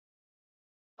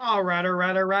All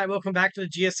right. Welcome back to the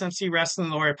GSMC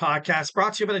Wrestling Laureate Podcast,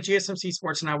 brought to you by the GSMC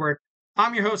Sports Network.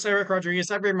 I'm your host, Eric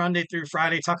Rodriguez, every Monday through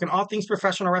Friday, talking all things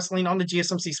professional wrestling on the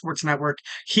GSMC Sports Network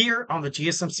here on the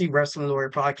GSMC Wrestling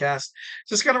Laureate Podcast.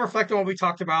 Just going to reflect on what we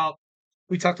talked about.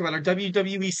 We talked about our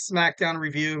WWE SmackDown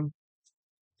review.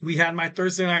 We had my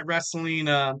Thursday Night Wrestling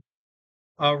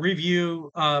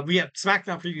review. We had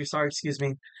SmackDown preview, excuse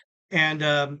me. And,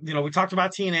 we talked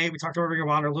about TNA. We talked about Ring of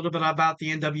Honor, a little bit about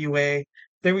the NWA.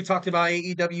 Then we talked about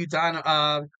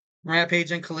AEW, Rampage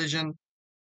and Collision.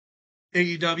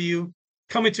 AEW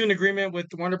coming to an agreement with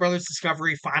Warner Brothers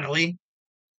Discovery, finally.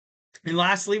 And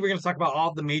lastly, we're going to talk about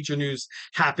all the major news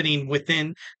happening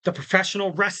within the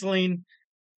professional wrestling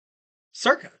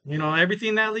circuit.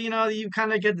 Everything that, you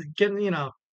kind of get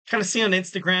kind of see on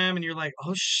Instagram and you're like,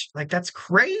 oh, that's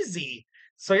crazy.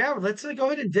 So, yeah, let's go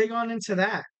ahead and dig on into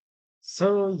that.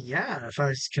 So, yeah, if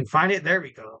I can find it, there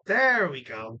we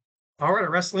go. All right, a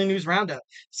wrestling news roundup.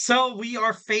 So we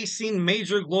are facing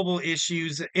major global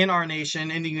issues in our nation,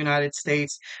 in the United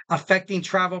States, affecting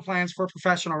travel plans for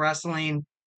professional wrestling.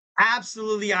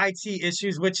 Absolutely IT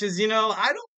issues, which is, I don't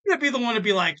want to be the one to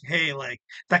be like, hey, like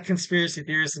that conspiracy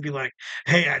theorist to be like,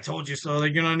 hey, I told you so.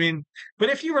 Like, you know what I mean? But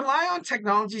if you rely on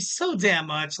technology so damn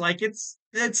much, like it's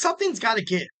something's got to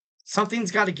give. Something's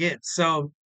got to give.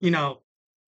 So,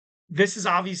 this is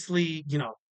obviously,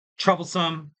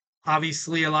 troublesome.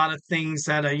 Obviously, a lot of things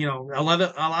that a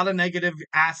lot of negative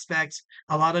aspects,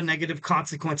 a lot of negative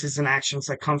consequences and actions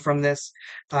that come from this.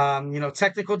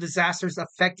 Technical disasters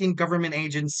affecting government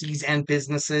agencies and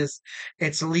businesses.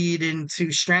 It's leading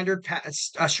to stranded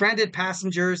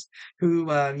passengers who,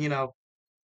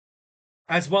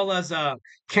 as well as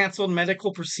canceled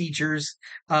medical procedures,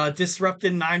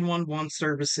 disrupted 911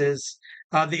 services.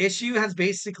 This issue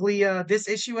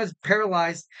has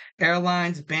paralyzed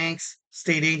airlines, banks,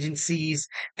 state agencies,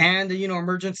 and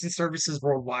emergency services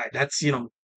worldwide.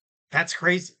 That's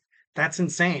crazy. That's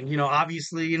insane.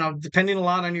 Obviously, depending a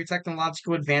lot on your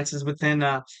technological advances within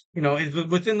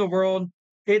within the world,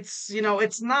 it's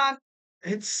not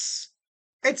it's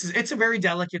a very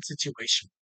delicate situation.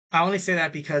 I only say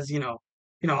that because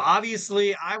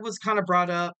obviously I was kind of brought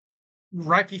up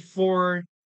right before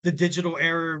the digital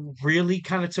era really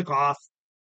kind of took off,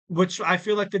 which I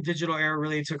feel like the digital era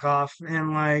really took off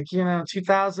in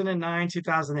 2009,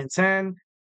 2010.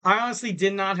 I honestly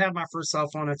did not have my first cell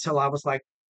phone until I was like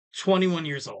 21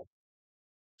 years old.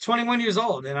 21 years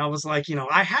old. And I was like,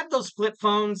 I had those flip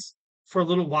phones for a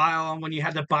little while when you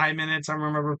had to buy minutes. I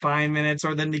remember buying minutes,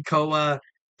 or the Nicola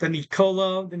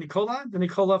phones, the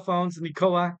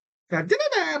Nicola. You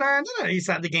used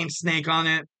to have the game Snake on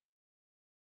it.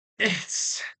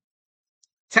 It's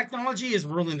technology is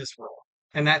ruling this world.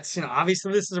 And that's,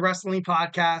 obviously this is a wrestling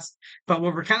podcast, but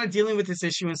when we're kind of dealing with this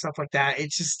issue and stuff like that,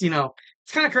 it's just,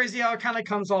 it's kind of crazy how it kind of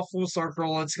comes all full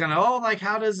circle. It's kind of,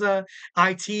 how does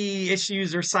IT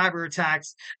issues or cyber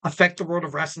attacks affect the world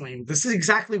of wrestling? This is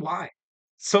exactly why.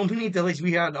 So many delays.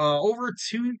 We had over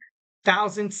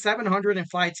 2,700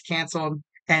 flights canceled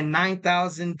and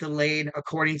 9,000 delayed,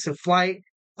 according to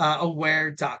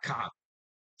FlightAware.com.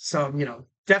 So,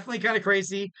 definitely kind of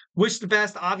crazy. Wish the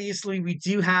best. Obviously, we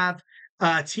do have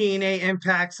TNA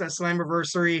Impact's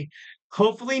Slammiversary.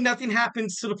 Hopefully nothing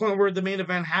happens to the point where the main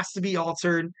event has to be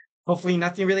altered. Hopefully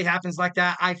nothing really happens like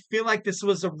that. I feel like this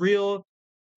was a real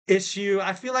issue.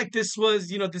 I feel like this was,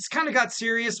 this kind of got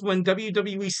serious when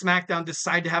WWE SmackDown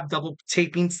decided to have double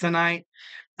tapings tonight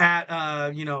at,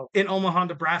 in Omaha,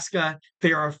 Nebraska.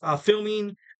 They are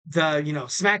filming the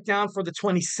SmackDown for the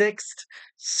 26th.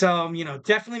 So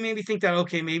definitely made me think that,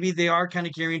 okay, maybe they are kind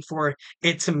of gearing for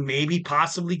it to maybe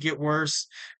possibly get worse.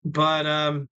 But I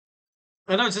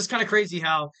know it's just kind of crazy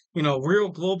how real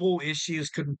global issues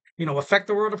could affect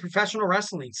the world of professional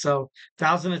wrestling. So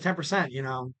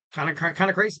 1,010%, kind of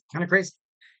crazy.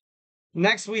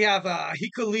 Next, we have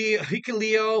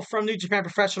Hikuleo from New Japan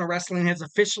Professional Wrestling has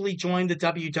officially joined the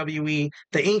WWE.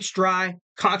 The ink's dry,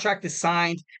 contract is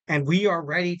signed, and we are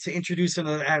ready to introduce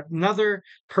another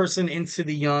person into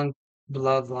the young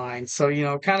bloodline. So,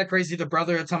 kind of crazy, the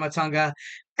brother of Tamatonga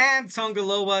and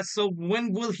Tongaloa. So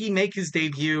when will he make his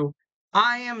debut?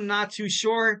 I am not too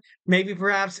sure. Maybe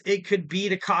perhaps it could be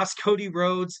to cost Cody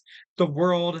Rhodes the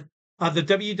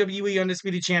WWE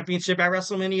Undisputed Championship at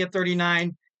WrestleMania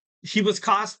 39. He was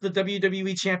cost the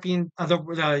WWE champion,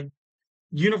 the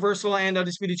Universal and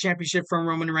Undisputed Championship from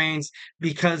Roman Reigns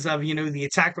because of, the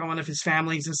attack by one of his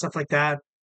families and stuff like that.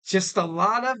 Just a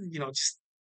lot of,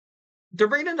 they're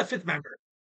bringing in the fifth member.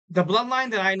 The bloodline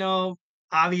that I know,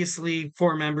 obviously,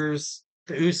 4 members,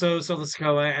 the Usos, Solo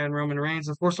Sikoa, and Roman Reigns,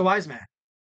 of course, the Wise Man.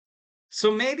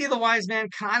 So maybe the Wise Man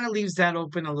kind of leaves that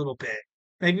open a little bit.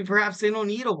 Maybe perhaps they don't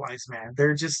need a wise man.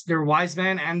 They're just their wise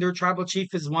man and their tribal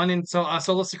chief is one in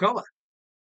Solo Sikoa.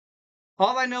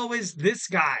 All I know is this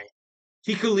guy,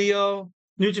 Hikuleo,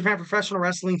 New Japan Professional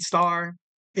Wrestling star,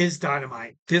 is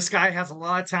dynamite. This guy has a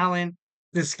lot of talent.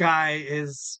 This guy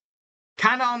is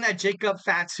kind of on that Jacob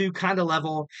Fatu kind of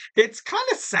level. It's kind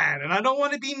of sad, and I don't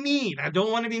want to be mean. I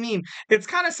don't want to be mean. It's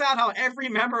kind of sad how every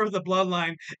member of the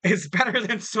bloodline is better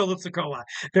than Solo Sikoa.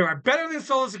 They are better than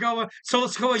Solo Sikoa. Solo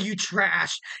Sikoa, you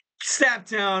trash. Step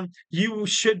down. You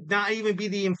should not even be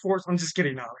the enforcer. I'm just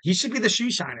kidding. No, he should be the shoe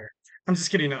shiner. I'm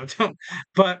just kidding. No, don't.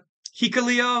 But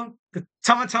Hikuleo, the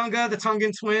Tamatonga, the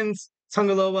Tongan twins,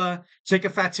 Tungaloa,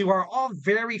 Jacob Fatu are all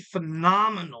very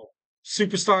phenomenal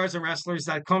superstars and wrestlers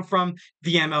that come from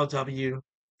the MLW,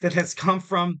 that has come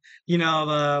from, a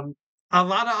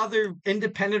lot of other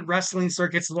independent wrestling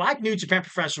circuits like New Japan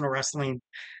Professional Wrestling.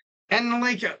 And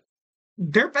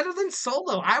they're better than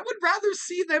Solo. I would rather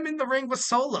see them in the ring with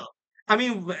Solo. I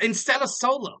mean, instead of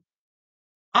Solo.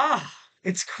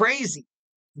 It's crazy.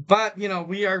 But,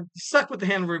 we are stuck with the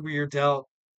hand we are dealt.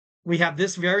 We have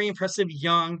this very impressive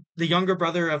the younger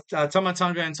brother of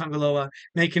Tomatonga and Tongaloa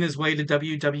making his way to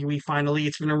WWE finally.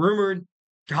 It's been rumored,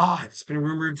 it's been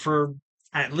rumored for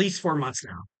at least 4 months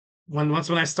now. Once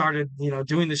when I started,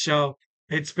 doing the show,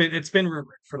 it's been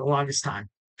rumored for the longest time.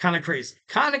 Kind of crazy.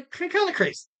 Kind of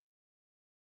crazy.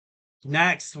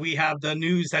 Next, we have the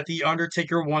news that The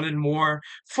Undertaker wanted more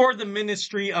for the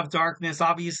Ministry of Darkness.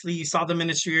 Obviously, you saw the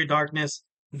Ministry of Darkness,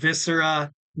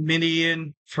 Viscera,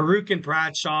 Minion, Farouk and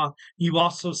Bradshaw. You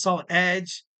also saw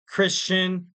Edge,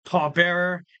 Christian, Paul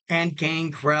Bearer, and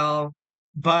Gangrel.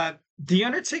 But The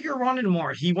Undertaker wanted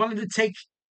more. He wanted to take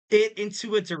it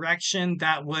into a direction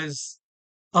that was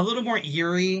a little more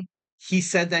eerie. He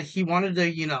said that he wanted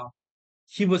to,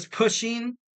 he was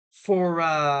pushing for,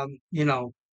 while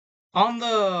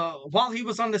he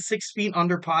was on the 6 Feet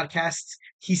Under podcast,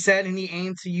 he said, and he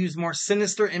aimed to use more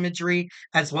sinister imagery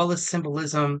as well as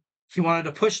symbolism. He wanted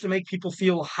to push to make people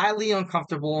feel highly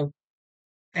uncomfortable.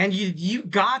 And you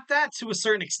got that to a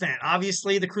certain extent.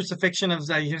 Obviously, the crucifixion of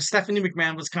Stephanie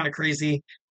McMahon was kind of crazy.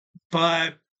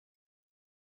 But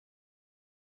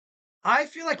I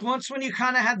feel like once when you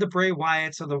kind of had the Bray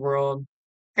Wyatts of the world,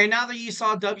 and now that you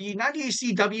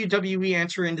see WWE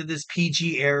enter into this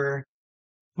PG era,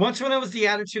 once when it was the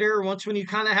Attitude Era, once when you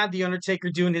kind of had The Undertaker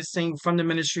doing his thing from the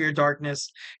Ministry of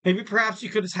Darkness, maybe perhaps you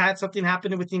could have had something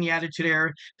happen within the Attitude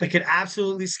Era that could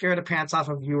absolutely scare the pants off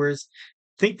of viewers.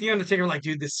 Think The Undertaker,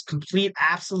 dude, this complete,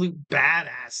 absolute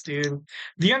badass, dude.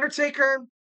 The Undertaker,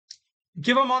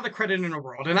 give him all the credit in the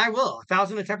world, and I will,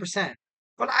 1,010%.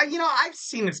 But I've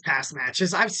seen his past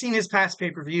matches. I've seen his past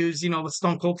pay-per-views, with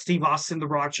Stone Cold Steve Austin, The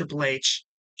Raw, Triple H.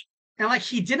 And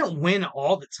he didn't win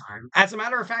all the time. As a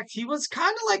matter of fact, he was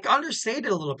kind of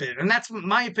understated a little bit. And that's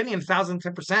my opinion,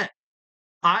 1,010%.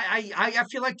 I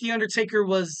feel like The Undertaker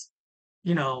was,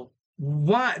 the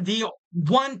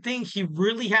one thing he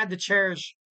really had to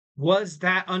cherish was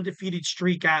that undefeated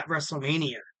streak at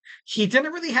WrestleMania. He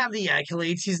didn't really have the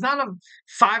accolades. He's not a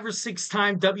 5 or 6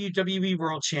 time WWE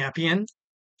World Champion.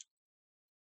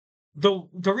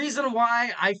 The reason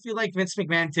why I feel like Vince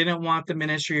McMahon didn't want the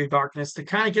Ministry of Darkness to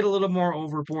kind of get a little more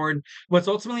overboard was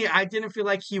ultimately I didn't feel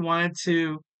like he wanted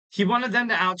them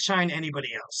to outshine anybody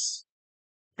else.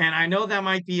 And I know that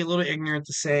might be a little ignorant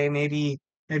to say, maybe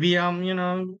you have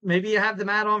the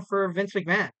mat on for Vince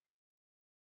McMahon.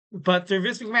 But through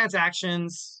Vince McMahon's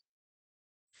actions,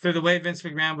 through the way Vince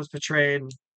McMahon was portrayed,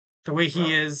 the way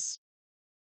he is,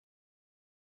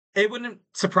 it wouldn't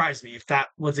surprise me if that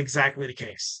was exactly the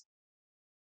case.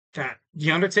 That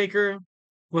The Undertaker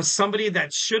was somebody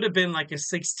that should have been a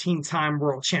 16-time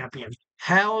world champion.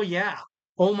 Hell yeah.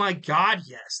 Oh my God,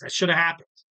 yes. That should have happened.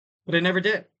 But it never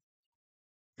did.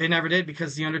 It never did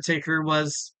because The Undertaker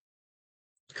was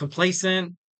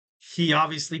complacent. He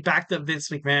obviously backed up Vince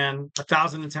McMahon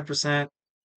 1,010%.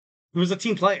 He was a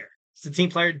team player. He's a team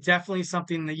player. Definitely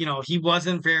something that, he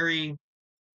wasn't very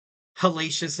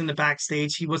hellacious in the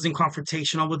backstage. He wasn't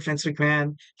confrontational with Vince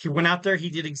McMahon. He went out there. He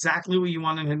did exactly what you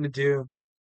wanted him to do.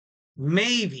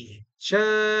 Maybe,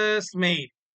 just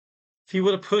maybe, if he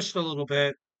would have pushed a little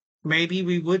bit, maybe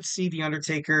we would see The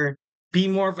Undertaker be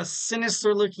more of a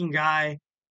sinister looking guy.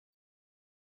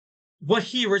 What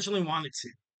he originally wanted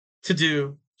to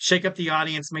do, shake up the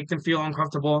audience, make them feel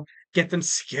uncomfortable, get them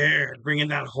scared, bring in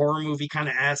that horror movie kind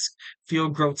of esque, feel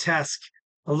grotesque,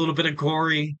 a little bit of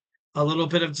gory, a little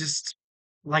bit of just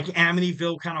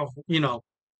Amityville kind of,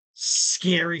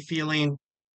 scary feeling.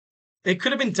 It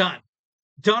could have been done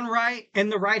right in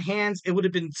the right hands. It would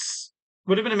have been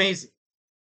amazing.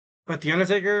 But The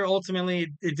Undertaker,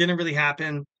 ultimately, it didn't really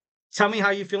happen. Tell me how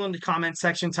you feel in the comment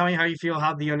section. Tell me how you feel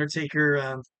how The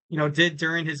Undertaker, did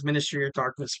during his Ministry of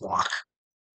Darkness walk.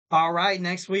 All right,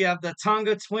 next we have the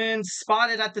Tonga Twins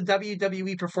spotted at the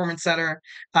WWE Performance Center.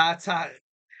 Tahini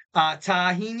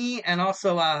and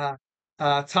also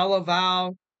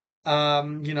Talavao.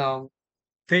 You know,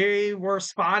 they were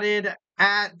spotted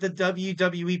at the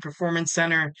WWE Performance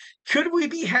Center. Could we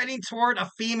be heading toward a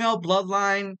female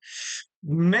bloodline?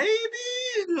 Maybe.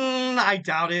 I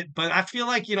doubt it, but I feel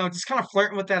like, just kind of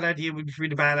flirting with that idea would be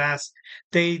pretty badass.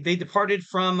 They departed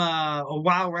from a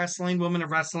WoW Wrestling, Women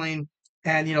of Wrestling,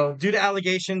 and due to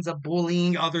allegations of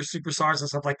bullying other superstars and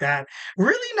stuff like that.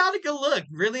 Really not a good look.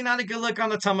 Really not a good look on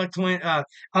the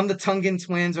on the Tongan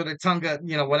twins or the Tonga,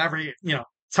 whatever,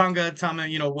 Tonga, Tama,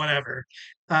 whatever.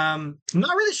 Not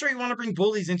really sure you want to bring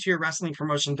bullies into your wrestling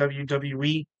promotion,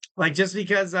 WWE. Like just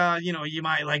because you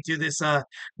might like do this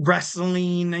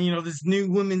wrestling, this new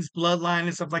women's bloodline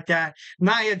and stuff like that.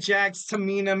 Nia Jax,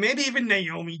 Tamina, maybe even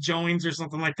Naomi Jones or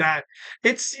something like that.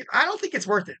 I don't think it's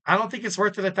worth it. I don't think it's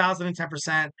worth it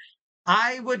 1,010%.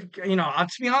 I would, to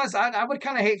be honest, I would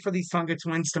kind of hate for these Tonga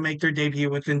twins to make their debut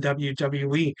within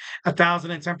WWE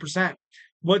 1,010%.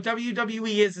 What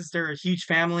WWE is they're a huge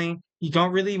family. You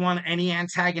don't really want any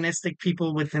antagonistic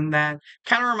people within that.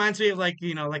 Kind of reminds me of like a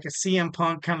CM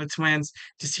Punk kind of twins,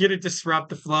 just here to disrupt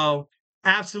the flow.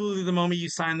 Absolutely, the moment you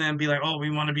sign them, be like, oh, we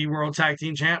want to be women's tag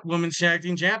team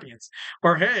champions,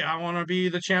 or hey, I want to be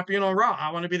the champion on Raw.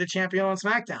 I want to be the champion on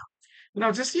SmackDown.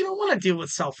 Just you don't want to deal with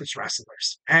selfish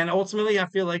wrestlers. And ultimately, I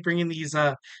feel like bringing these,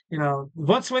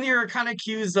 once when you're kind of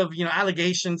accused of,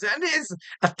 allegations, and it is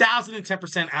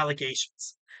 1,010%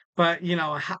 allegations. But,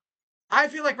 I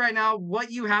feel like right now,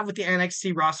 what you have with the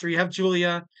NXT roster, you have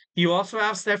Julia, you also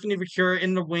have Stephanie McCure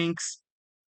in the Winks.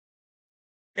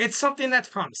 It's something that's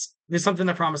promising. It's something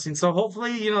that's promising. So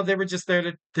hopefully, they were just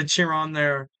there to cheer on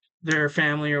their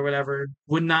family or whatever.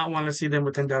 Would not want to see them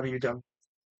within WWE.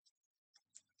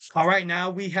 All right,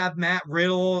 now we have Matt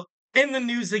Riddle in the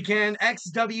news again.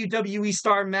 Ex-WWE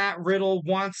star Matt Riddle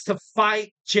wants to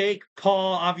fight Jake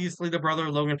Paul, obviously the brother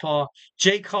of Logan Paul.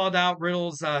 Jake called out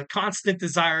Riddle's constant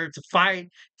desire to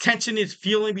fight. Tension is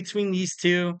fueling between these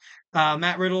two.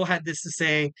 Matt Riddle had this to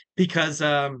say because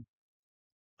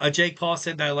Jake Paul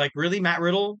said that, like, really, Matt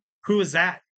Riddle? Who is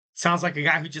that? Sounds like a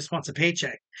guy who just wants a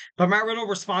paycheck. But Matt Riddle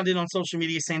responded on social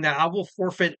media saying that I will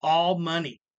forfeit all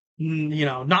money.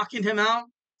 Knocking him out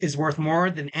is worth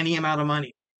more than any amount of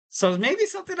money. So maybe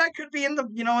something that could be in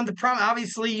the prom.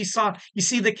 Obviously, you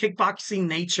see the kickboxing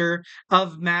nature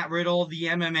of Matt Riddle, the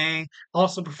MMA,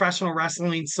 also professional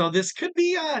wrestling. So this could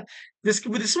be this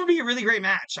would be a really great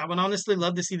match. I would honestly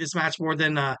love to see this match more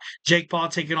than Jake Paul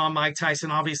taking on Mike Tyson.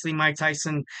 Obviously, Mike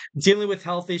Tyson dealing with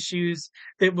health issues.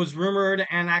 It was rumored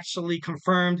and actually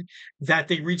confirmed that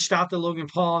they reached out to Logan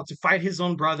Paul to fight his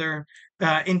own brother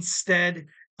instead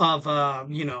of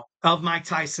Mike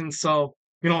Tyson. So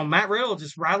Matt Riddle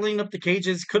just rattling up the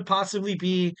cages could possibly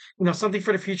be something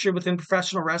for the future within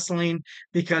professional wrestling,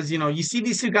 because you see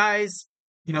these two guys,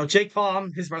 Jake Paul,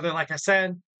 his brother, like I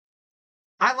said.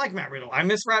 I like Matt Riddle. I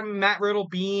miss Matt Riddle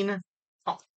being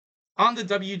on the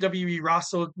WWE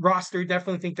roster.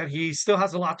 Definitely think that he still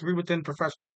has a lot to do within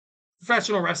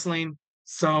professional wrestling.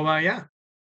 So yeah.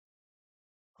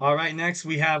 All right, next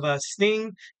we have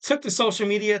Sting took to social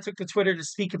media, took to Twitter to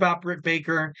speak about Britt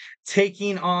Baker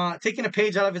taking a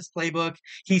page out of his playbook.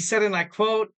 He said, and I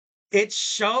quote, "It's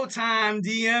showtime,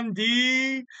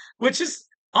 DMD," which is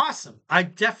awesome. I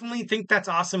definitely think that's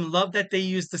awesome. Love that they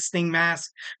used the Sting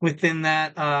mask within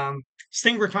that.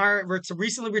 Sting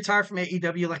recently retired from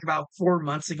AEW like about 4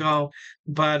 months ago,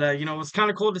 but it was kind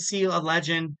of cool to see a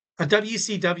legend, a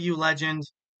WCW legend.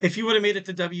 If you would have made it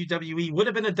to WWE, would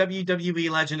have been a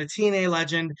WWE legend, a TNA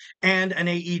legend, and an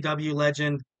AEW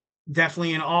legend.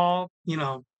 Definitely in all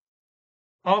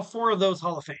four of those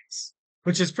Hall of Fames,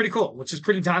 which is pretty cool, which is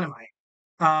pretty dynamite.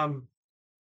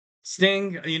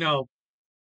 Sting,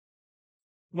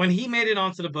 when he made it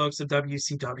onto the books of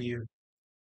WCW,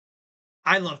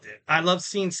 I loved it. I loved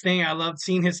seeing Sting. I loved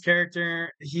seeing his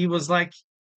character. He was like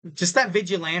just that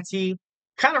vigilante.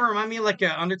 Kind of remind me of like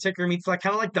a Undertaker meets like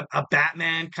kind of like a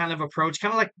Batman kind of approach,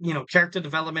 kind of like character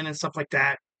development and stuff like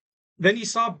that. Then you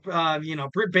saw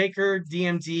Britt Baker,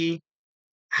 DMD,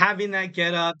 having that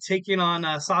get up, taking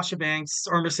on Sasha Banks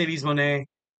or Mercedes Moné,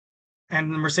 and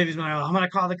Mercedes Moné. I'm gonna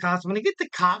call the cops. I'm gonna get the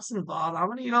cops involved. I'm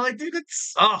gonna dude,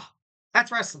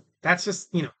 that's wrestling.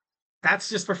 That's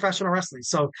just professional wrestling.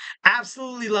 So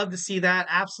absolutely love to see that.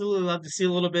 Absolutely love to see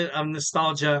a little bit of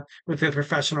nostalgia within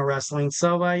professional wrestling.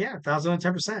 So yeah,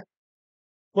 1,010%.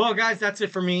 Well, guys, that's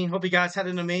it for me. Hope you guys had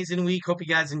an amazing week. Hope you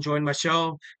guys enjoyed my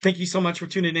show. Thank you so much for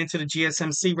tuning into the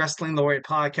GSMC Wrestling Laureate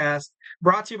Podcast,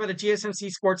 brought to you by the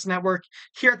GSMC Sports Network.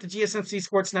 Here at the GSMC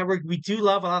Sports Network, we do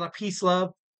love a lot of peace,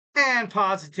 love, and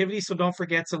positivity. So don't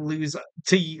forget to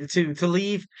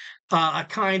leave a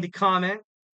kind comment.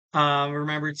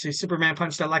 Remember to Superman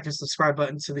punch that like and subscribe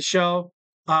button to the show.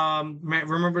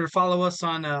 Remember to follow us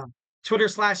on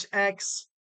Twitter/X,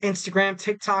 Instagram,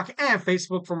 TikTok, and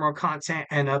Facebook for more content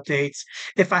and updates.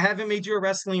 If I haven't made you a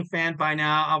wrestling fan by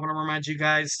now, I want to remind you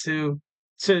guys to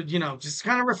just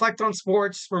kind of reflect on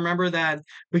sports. Remember that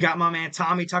we got my man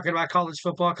Tommy talking about college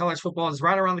football. College football is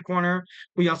right around the corner.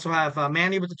 We also have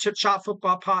Manny with the Chip Shot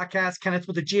Football Podcast, Kenneth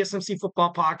with the GSMC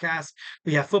Football Podcast.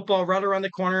 We have football right around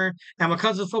the corner, and when it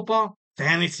comes to football,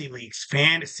 fantasy leagues,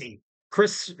 fantasy.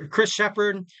 Chris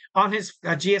Shepard on his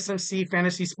GSMC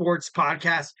Fantasy Sports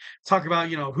Podcast talk about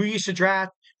who you should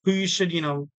draft, who you should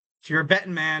if you're a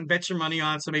betting man, bet your money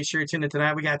on. So make sure you tune into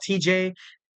that. We got TJ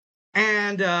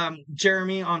and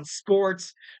Jeremy on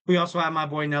sports. We also have my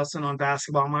boy Nelson on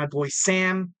basketball, my boy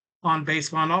Sam on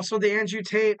baseball, and also the Andrew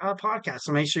Tate podcast.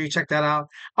 So make sure you check that out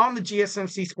on the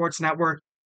GSMC Sports Network.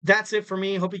 That's it for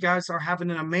me. Hope you guys are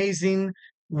having an amazing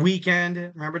weekend.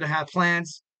 Remember to have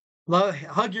plans.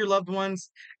 Hug your loved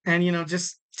ones, and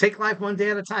just take life one day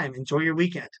at a time. Enjoy your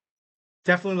weekend.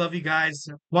 Definitely love you guys.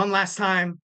 One last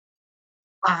time.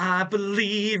 I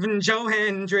believe in Joe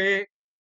Hendrick.